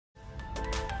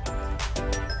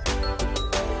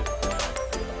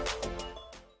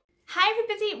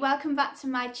everybody, welcome back to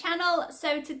my channel.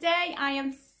 So today I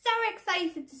am so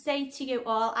excited to say to you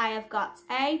all I have got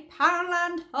a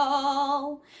Poundland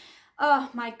haul. Oh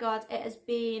my god, it has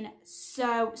been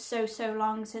so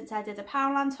long since I did a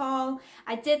Poundland haul.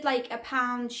 I did like a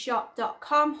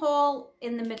poundshop.com haul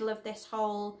in the middle of this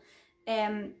whole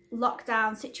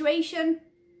lockdown situation,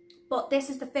 but this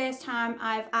is the first time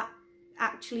I've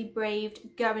actually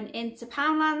braved going into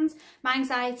Poundland. My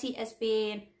anxiety has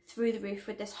been through the roof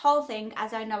with this whole thing,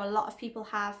 as I know a lot of people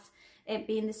have it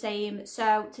been the same.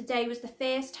 So today was the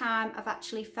first time I've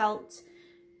actually felt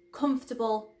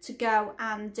comfortable to go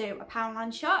and do a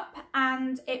Poundland shop,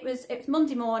 and it was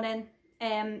Monday morning,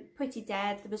 pretty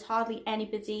dead. There was hardly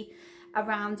anybody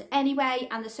around anyway,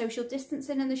 and the social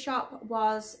distancing in the shop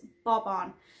was bob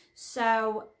on.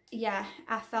 So yeah,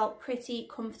 I felt pretty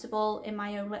comfortable in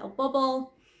my own little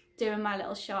bubble doing my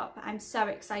little shop. I'm so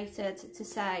excited to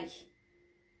say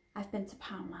I've been to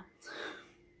Poundland.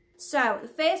 So the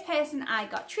first person I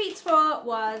got treats for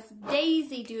was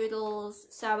Daisy Doodles.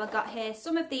 So I got here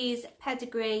some of these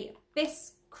pedigree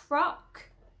Biscroc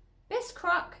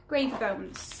gravy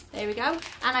bones. There we go.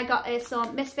 And I got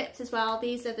some Misfits as well.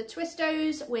 These are the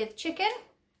Twistos with chicken.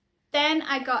 Then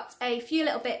I got a few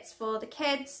little bits for the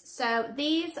kids. So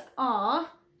these are,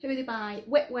 who are they by?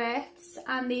 Whitworths.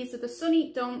 And these are the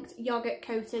Sunny Dunked yogurt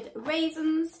coated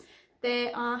raisins.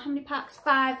 There are, how many packs?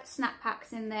 5 snack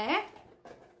packs in there.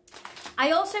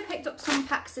 I also picked up some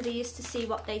packs of these to see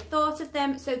what they thought of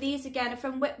them. So these again are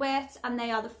from Whitworths, and they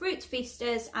are the Fruit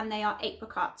Feasters, and they are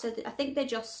apricot. So I think they're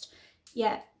just,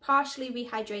 yeah, partially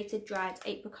rehydrated dried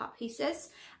apricot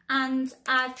pieces. And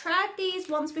I've tried these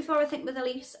once before, I think with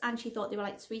Elise, and she thought they were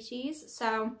like sweeties.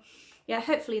 So yeah,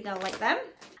 hopefully they'll like them.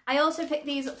 I also picked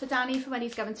these up for Danny for when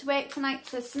he's going to work tonight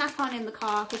to snack on in the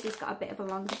car, because he's got a bit of a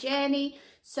longer journey.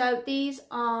 So these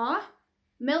are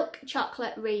milk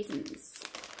chocolate raisins.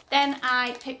 Then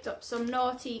I picked up some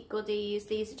naughty goodies.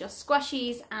 These are just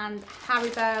squashies and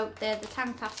Haribo. They're the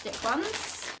Tangtastic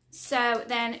ones. So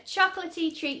then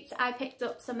chocolatey treats, I picked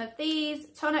up some of these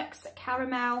Tunnocks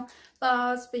caramel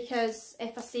bars, because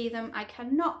if I see them I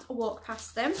cannot walk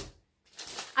past them.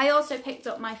 I also picked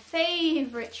up my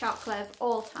favourite chocolate of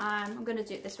all time. I'm going to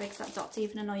do it this way because that dot's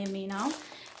even annoying me now.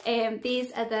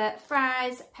 These are the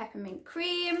Fries Peppermint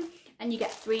Cream, and you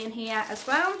get 3 in here as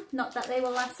well. Not that they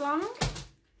will last long.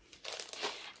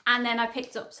 And then I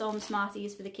picked up some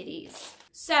Smarties for the kiddies.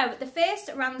 So the first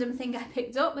random thing I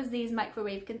picked up was these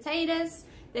microwave containers.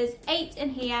 There's 8 in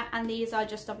here, and these are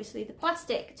just obviously the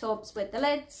plastic tubs with the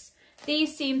lids.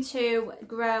 These seem to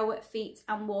grow feet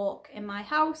and walk in my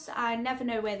house. I never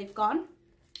know where they've gone,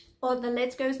 or the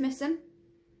lid goes missing.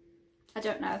 I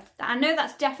don't know. I know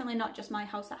that's definitely not just my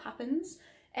house that happens.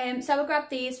 So I'll grab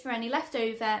these for any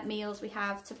leftover meals we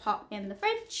have to pop in the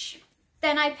fridge.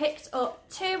 Then I picked up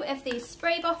 2 of these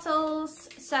spray bottles.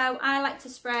 So I like to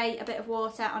spray a bit of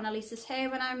water on Elisa's hair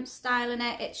when I'm styling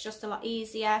it. It's just a lot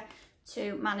easier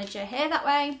to manage her hair that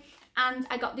way. And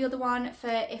I got the other one for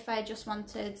if I just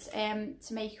wanted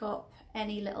to make up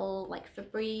any little like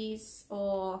Febreze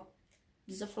or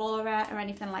Zaflora or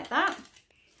anything like that.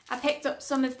 I picked up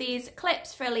some of these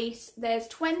clips for Elise. There's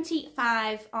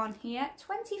 25 on here.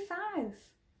 25!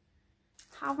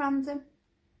 How random.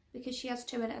 Because she has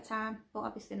 2 in at a time, but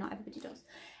obviously not everybody does.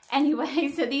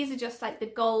 Anyway, so these are just like the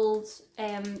gold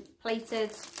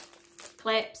plated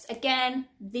clips. Again,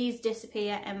 these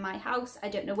disappear in my house. I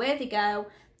don't know where they go.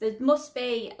 There must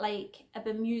be like a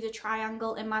Bermuda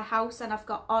Triangle in my house, and I've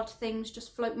got odd things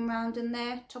just floating around in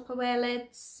there. Tupperware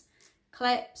lids,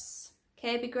 clips,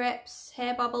 Kirby grips,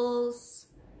 hair bobbles,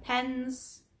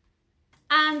 pens.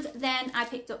 And then I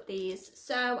picked up these.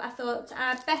 So I thought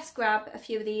I'd best grab a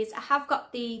few of these. I have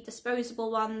got the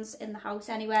disposable ones in the house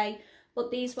anyway, but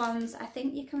these ones I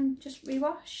think you can just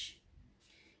rewash.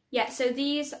 Yeah, so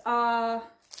these are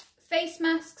face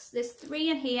masks. There's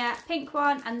 3 in here, a pink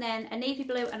one, and then a navy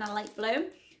blue and a light blue.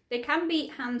 They can be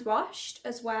hand washed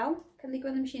as well. Can they go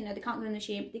in the machine? No, they can't go in the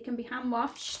machine, but they can be hand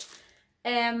washed.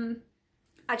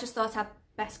 I just thought I'd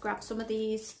best grab some of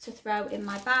these to throw in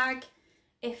my bag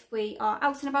if we are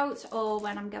out and about, or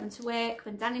when I'm going to work,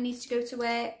 when Danny needs to go to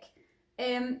work.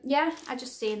 Yeah, I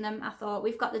just seen them. I thought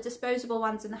we've got the disposable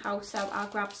ones in the house, so I'll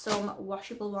grab some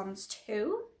washable ones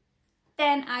too.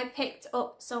 Then I picked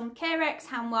up some Carex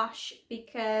hand wash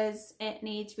because it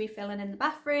needs refilling in the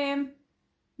bathroom.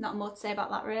 Not more to say about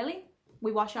that really.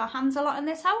 We wash our hands a lot in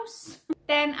this house.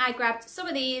 Then I grabbed some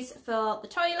of these for the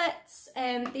toilets.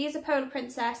 These are Polar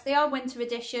Princess. They are winter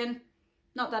edition.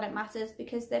 Not that it matters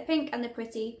because they're pink and they're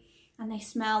pretty and they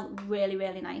smell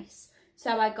really nice.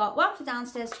 So I got one for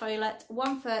downstairs toilet,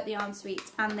 one for the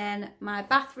ensuite, and then my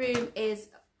bathroom is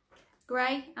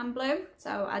grey and blue,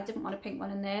 so I didn't want a pink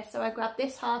one in there, so I grabbed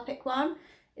this Harpic one.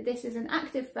 This is an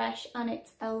Active Fresh and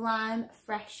it's a lime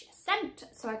fresh scent,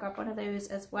 so I grabbed one of those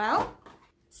as well.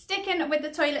 Sticking with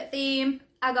the toilet theme,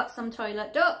 I got some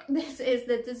toilet duck. This is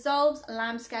the Dissolves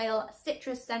Lime Scale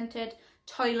Citrus Scented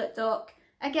Toilet Duck.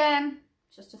 Again,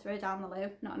 just to throw down the loo,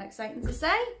 nothing exciting to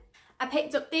say. I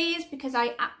picked up these because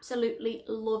I absolutely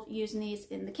love using these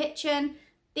in the kitchen.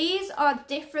 These are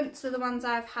different to the ones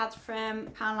I've had from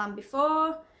Poundland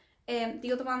before.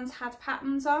 The other ones had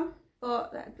patterns on,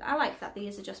 but I like that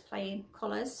these are just plain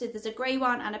colours. So there's a grey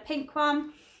one and a pink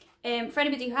one. For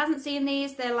anybody who hasn't seen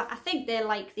these, they're like, I think they're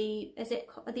like the,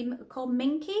 are they called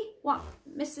Minky? What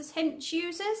Mrs. Hinch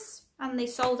uses? And they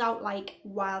sold out like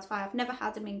wildfire. I've never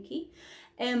had a Minky,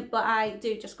 but I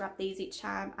do just grab these each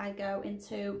time I go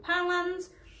into Poundland.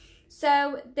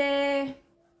 So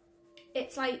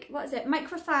it's like, what is it?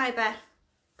 Microfiber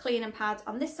cleaning pads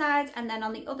on this side, and then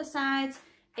on the other side,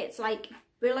 it's like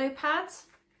Brillo pads.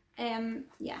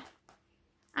 Yeah,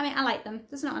 I mean, I like them.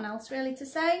 There's nothing else really to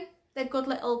say. They're good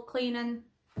little cleaning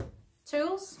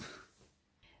tools.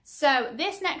 So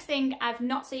this next thing I've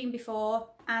not seen before,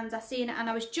 and I've seen it, and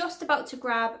I was just about to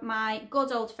grab my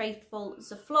good old faithful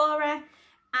Zaflora,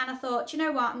 and I thought, you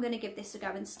know what, I'm going to give this a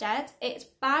go instead. It's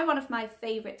by one of my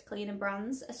favourite cleaning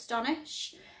brands,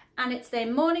 Astonish, and it's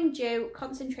their Morning Dew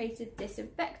Concentrated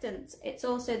Disinfectant. It's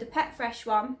also the Pet Fresh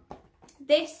one.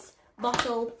 This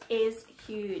bottle is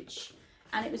huge,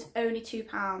 and it was only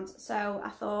 £2, so I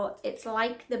thought it's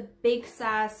like the big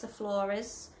size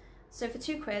Zafloras. So for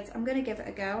 £2, I'm going to give it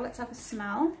a go. Let's have a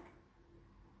smell.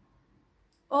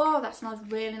 Oh, that smells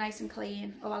really nice and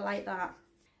clean. Oh, I like that.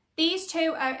 These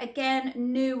two are, again,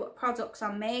 new products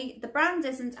on me. The brand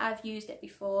isn't, I've used it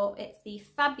before. It's the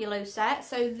Fabulosa.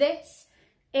 So this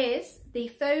is the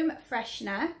foam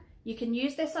freshener. You can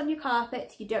use this on your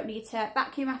carpet. You don't need to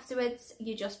vacuum afterwards.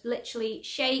 You just literally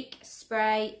shake,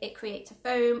 spray. It creates a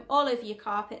foam all over your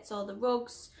carpets or the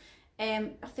rugs.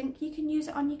 I think you can use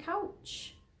it on your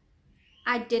couch.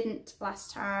 I didn't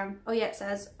last time. Oh yeah, it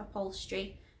says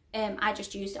upholstery. I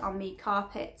just used it on me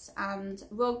carpets and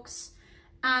rugs.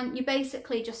 And you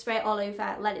basically just spray it all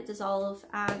over, let it dissolve,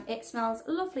 and it smells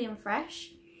lovely and fresh.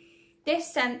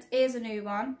 This scent is a new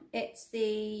one. It's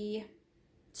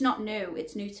not new,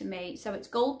 it's new to me. So it's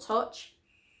Gold Touch.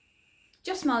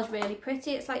 Just smells really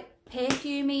pretty. It's like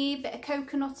perfumey, bit of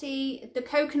coconutty. The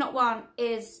coconut one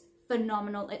is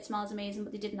phenomenal. It smells amazing,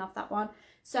 but they didn't have that one.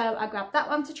 So I grabbed that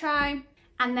one to try.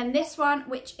 And then this one,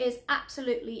 which is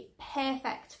absolutely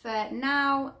perfect for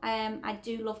now. I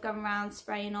do love going around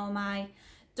spraying all my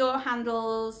door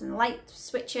handles and light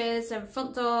switches and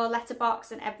front door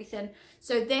letterbox and everything.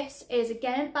 So this is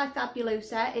again by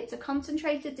Fabulosa. It's a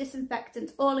concentrated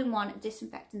disinfectant, all-in-one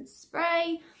disinfectant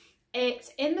spray.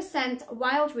 It's in the scent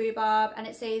Wild Rhubarb, and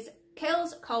it says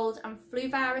kills cold and flu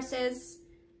viruses.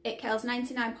 It kills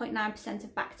 99.9%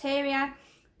 of bacteria.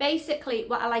 Basically,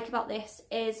 what I like about this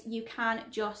is you can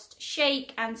just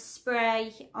shake and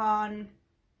spray on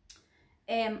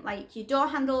like your door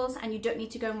handles, and you don't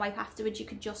need to go and wipe afterwards. You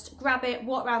could just grab it,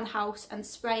 walk around the house and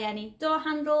spray any door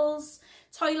handles,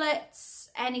 toilets,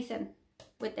 anything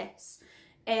with this.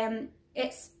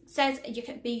 It says you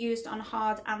can be used on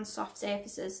hard and soft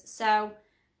surfaces. So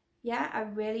yeah, I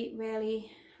really, really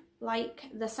like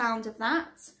the sound of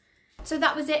that. So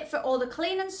that was it for all the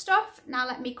cleaning stuff. Now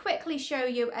let me quickly show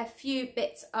you a few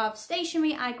bits of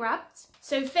stationery I grabbed.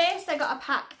 So first I got a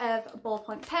pack of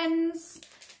ballpoint pens.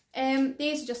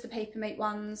 These are just the Papermate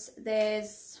ones.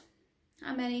 There's,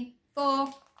 how many?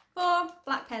 Four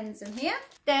black pens in here.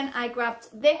 Then I grabbed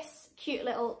this cute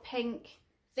little pink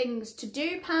things to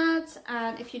do pad,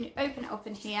 and if you open it up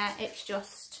in here, it's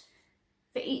just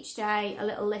for each day a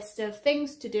little list of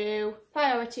things to do,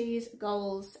 priorities,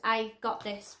 goals. I got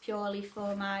this purely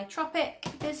for my Tropic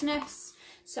business,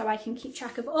 so I can keep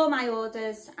track of all my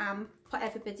orders and put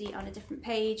everybody on a different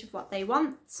page of what they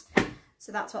want.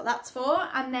 So that's what that's for.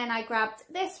 And then I grabbed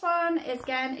this one.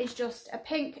 Again, is just a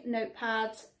pink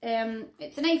notepad.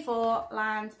 It's an A4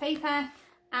 lined paper,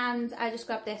 and I just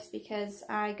grabbed this because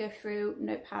I go through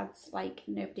notepads like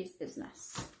nobody's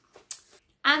business.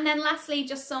 And then lastly,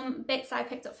 just some bits I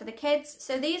picked up for the kids.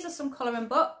 So these are some colouring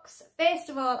books. First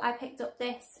of all, I picked up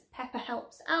this Pepper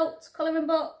Helps Out colouring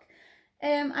book.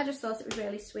 I just thought it was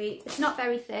really sweet. It's not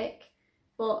very thick,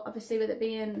 but obviously with it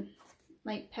being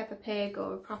like Peppa Pig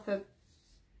or a proper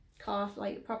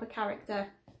proper character,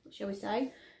 shall we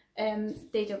say,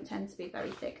 they don't tend to be very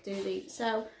thick, do they?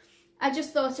 So I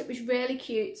just thought it was really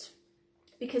cute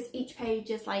because each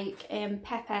page is like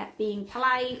Peppa being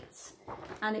polite,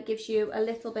 and it gives you a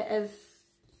little bit of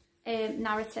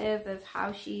narrative of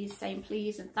how she's saying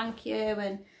please and thank you,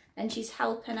 and then she's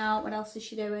helping out. What else is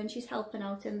she doing? She's helping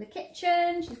out in the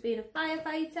kitchen, she's being a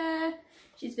firefighter,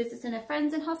 she's visiting her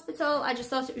friends in hospital. I just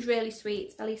thought it was really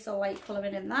sweet. At least I like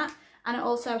colouring in that. And it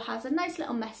also has a nice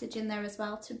little message in there as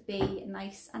well to be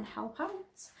nice and help out.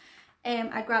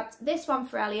 I grabbed this one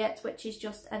for Elliot, which is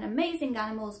just an amazing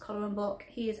animals colouring book.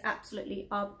 He is absolutely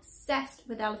obsessed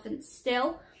with elephants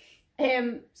still.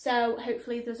 So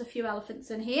hopefully there's a few elephants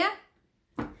in here.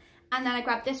 And then I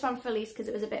grabbed this one for Elise because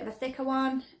it was a bit of a thicker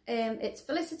one. It's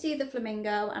Felicity the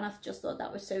Flamingo, and I just thought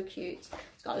that was so cute.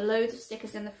 It's got loads of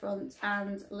stickers in the front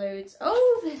and loads...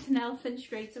 Oh, there's an elephant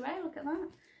straight away, look at that.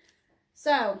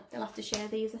 So, they'll have to share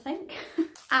these, I think.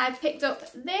 I've picked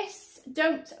up this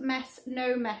Don't Mess,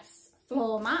 No Mess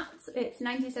floor mat. It's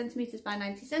 90 centimetres by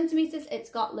 90 centimetres.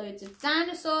 It's got loads of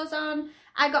dinosaurs on.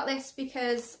 I got this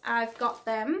because I've got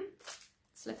them.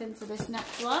 Slip into this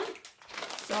next one.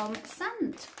 Some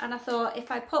sand. And I thought if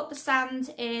I put the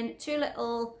sand in 2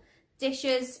 little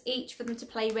dishes each for them to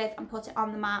play with and put it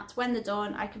on the mat, when they're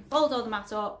done, I can fold all the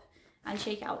mat up and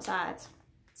shake it outside.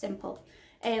 Simple.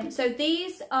 So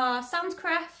these are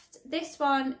Sandcraft. This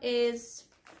one is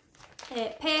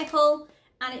purple,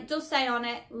 and it does say on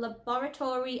it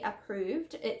laboratory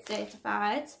approved. It's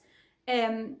certified,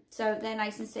 so they're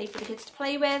nice and safe for the kids to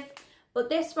play with. But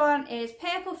this one is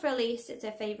purple for Elise. It's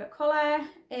her favourite colour.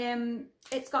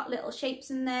 It's got little shapes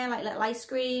in there, like little ice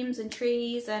creams and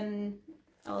trees and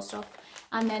all stuff.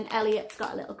 And then Elliot's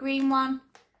got a little green one,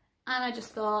 and I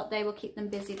just thought they will keep them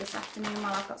busy this afternoon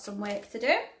while I've got some work to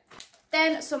do.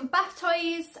 Then some bath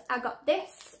toys. I got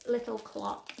this little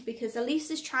clock because Elise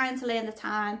is trying to learn the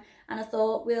time, and I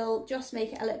thought we'll just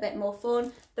make it a little bit more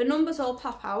fun. The numbers all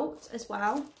pop out as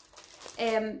well,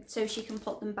 so she can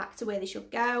put them back to where they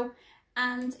should go.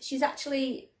 And she's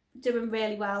actually doing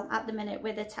really well at the minute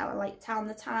with her telling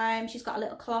the time. She's got a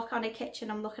little clock on her kitchen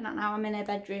I'm looking at now. I'm in her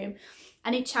bedroom,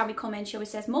 and each time we come in she always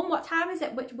says, "Mum, what time is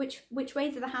it? Which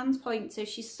way do the hands point?" So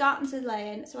she's starting to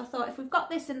learn. So I thought if we've got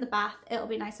this in the bath, it'll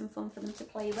be nice and fun for them to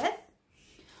play with.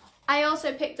 I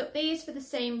also picked up these for the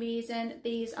same reason.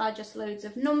 These are just loads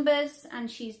of numbers, and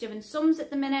she's doing sums at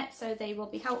the minute, so they will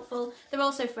be helpful. They're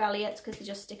also for Elliot because they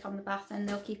just stick on the bath and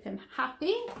they'll keep him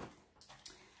happy.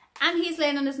 And he's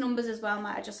learning his numbers as well,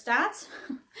 might I just add.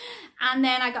 And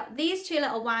then I got these 2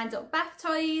 little wind-up bath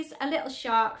toys, a little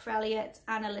shark for Elliot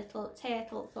and a little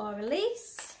turtle for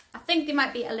Elise. I think they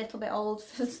might be a little bit old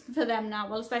for them now,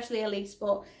 well, especially Elise,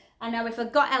 but I know if I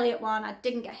got Elliot one, I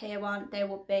didn't get her one, there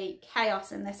would be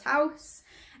chaos in this house.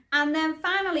 And then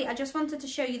finally, I just wanted to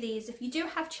show you these. If you do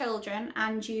have children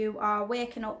and you are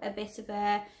working up a bit of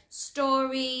a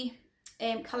story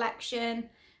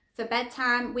collection, for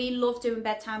bedtime, we love doing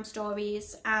bedtime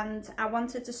stories, and I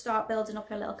wanted to start building up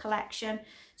a little collection.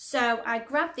 So I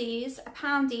grabbed these,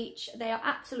 £1 each. They are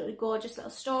absolutely gorgeous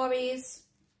little stories,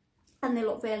 and they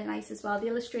look really nice as well. The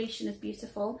illustration is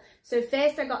beautiful. So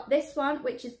first I got this one,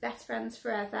 which is Best Friends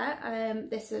Forever.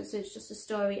 This is just a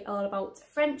story all about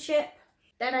friendship.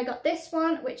 Then I got this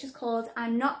one, which is called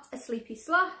I'm Not a Sleepy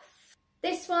Sloth.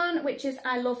 This one, which is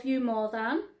I Love You More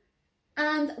Than,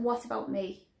 and What About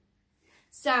Me.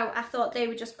 So I thought they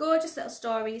were just gorgeous little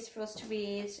stories for us to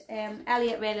read.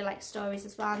 Elliot really likes stories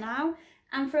as well now.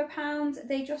 And for £1,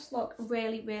 they just look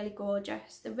really, really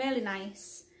gorgeous. They're really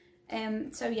nice.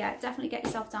 So yeah, definitely get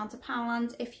yourself down to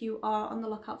Poundland if you are on the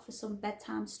lookout for some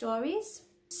bedtime stories.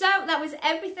 So that was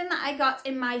everything that I got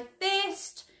in my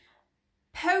first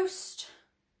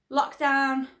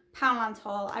post-lockdown Poundland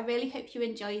haul. I really hope you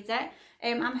enjoyed it.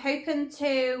 I'm hoping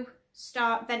to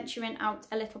start venturing out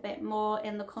a little bit more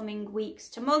in the coming weeks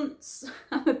to months.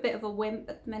 I'm a bit of a wimp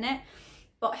at the minute,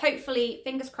 but hopefully,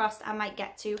 fingers crossed, I might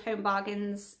get to Home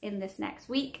Bargains in this next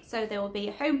week, so there will be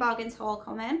a Home Bargains haul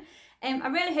coming. I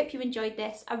really hope you enjoyed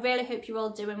this. I really hope you're all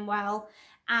doing well,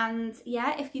 and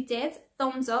yeah, if you did,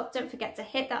 thumbs up. Don't forget to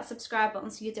hit that subscribe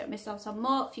button so you don't miss out on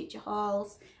more future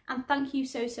hauls, and thank you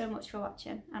so much for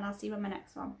watching, and I'll see you in my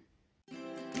next one.